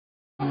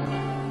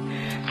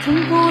疼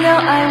不了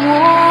爱我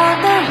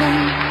的人，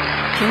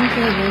片刻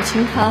柔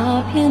情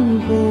他骗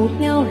不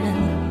了人。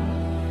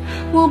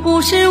我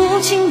不是无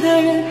情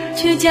的人，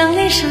却将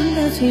你伤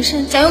得最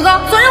深。加油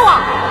哥，做人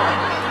王！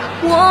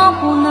我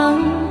不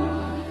能，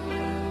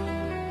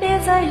别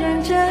再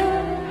认真，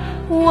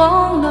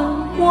忘了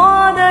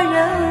我的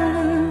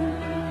人。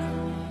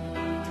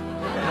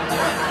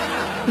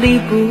离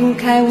不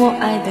开我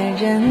爱的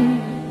人，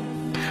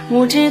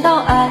我知道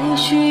爱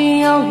需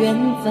要缘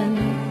分。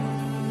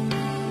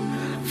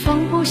放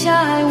不下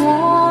爱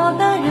我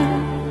的人，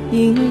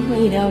因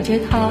为了解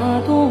他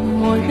多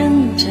么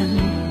认真。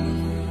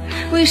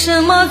为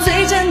什么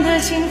最真的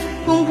情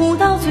碰不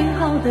到最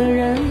好的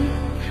人？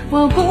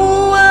我不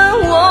问，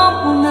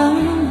我不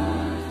能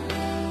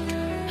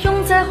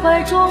拥在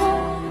怀中，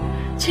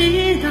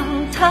直到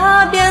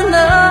他变冷。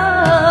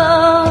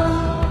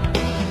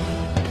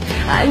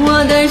爱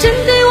我的人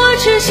对我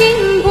痴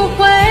心不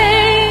悔，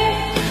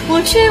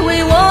我却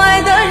为我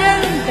爱的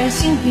人甘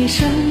心一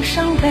生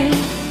伤悲。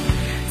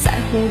在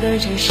乎的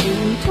人始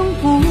终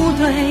不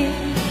对，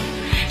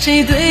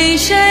谁对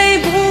谁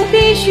不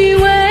必虚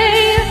伪。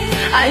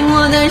爱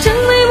我的人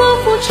为我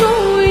付出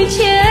一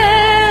切，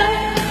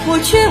我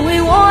却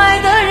为我爱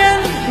的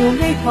人流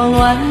泪狂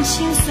乱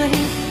心碎。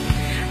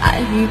爱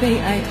与被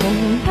爱同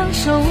样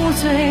受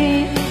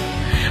罪，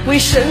为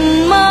什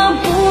么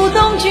不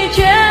懂拒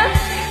绝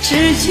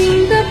痴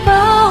情的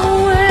包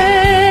围？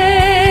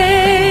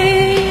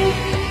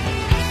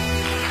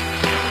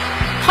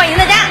欢迎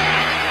大家！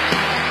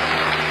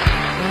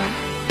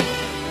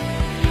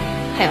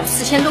还有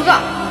4000多个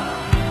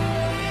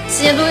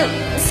，4000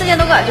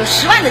多个就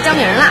10万的奖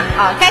品人了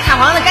啊！该砍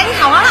黄的赶紧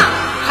砍黄了，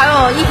还有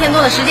1天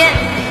多的时间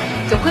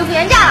就恢复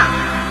原价了。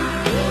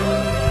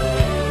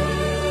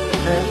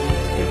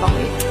别帮我，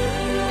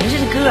你这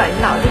是歌，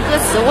你老是歌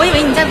词，我以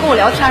为你在跟我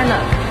聊天呢。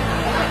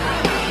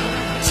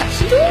小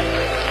心猪，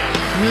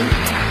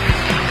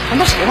还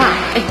到谁了？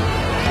哎，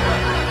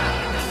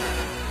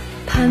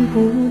盼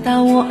不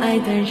到我爱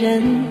的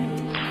人，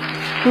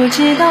我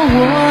知道我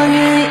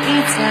愿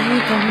意再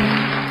等。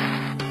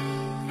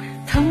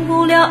疼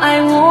不了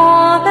爱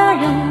我的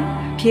人，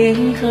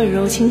片刻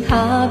柔情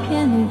他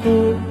骗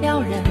不了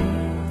人。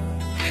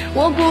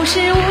我不是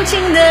无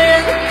情的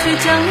人，却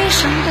将你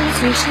伤得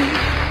最深。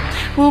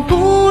我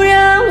不忍，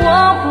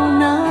我不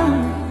能，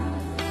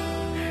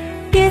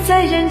别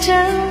再认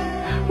真，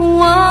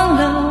忘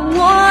了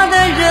我的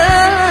人。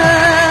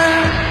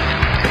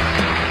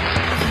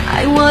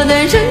爱我的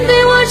人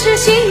对我痴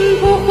心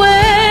不悔，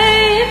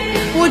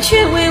我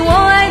却为我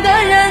爱的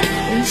人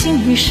甘心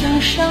一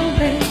生伤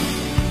悲。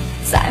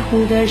在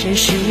乎的人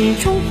始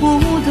终不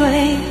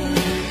对，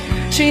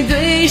谁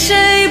对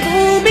谁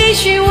不必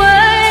虚伪。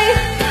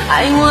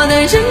爱我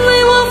的人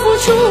为我付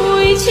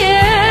出一切，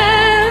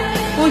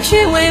我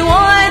却为我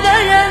爱的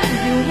人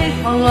流泪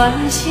狂乱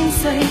心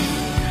碎。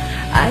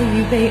爱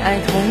与被爱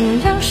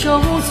同样受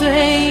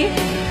罪，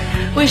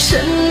为什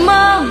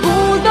么不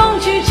懂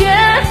拒绝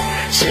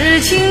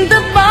痴情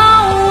的包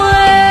围？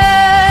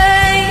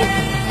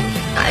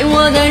爱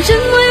我的人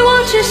为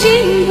我痴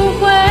心不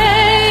悔，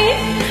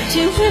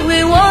却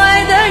为我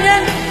爱的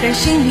人甘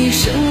心一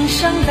生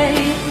伤悲。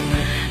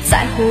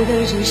在乎的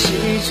人始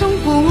终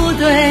不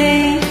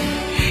对，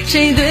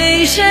谁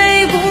对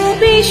谁不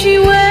必虚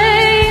伪。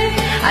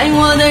爱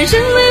我的人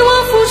为我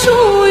付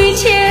出一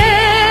切，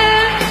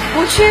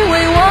我却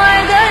为我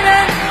爱的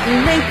人流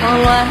泪狂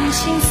乱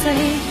心碎。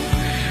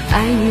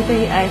爱与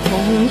被爱同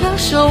样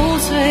受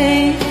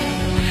罪，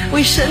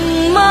为什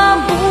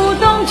么不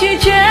懂拒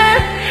绝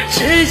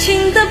痴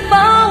情的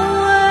包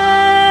围？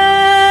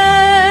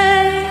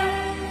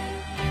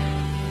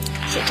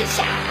谢谢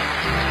下。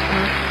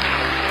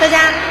大家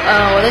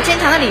我的坚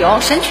强的理由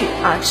神曲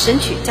啊，神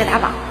曲在打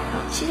榜啊，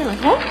谢谢冷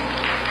彤，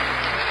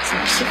送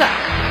了10个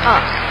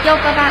啊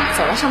，188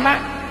走了上班，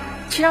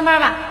去上班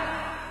吧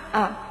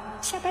啊，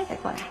下班再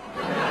过来。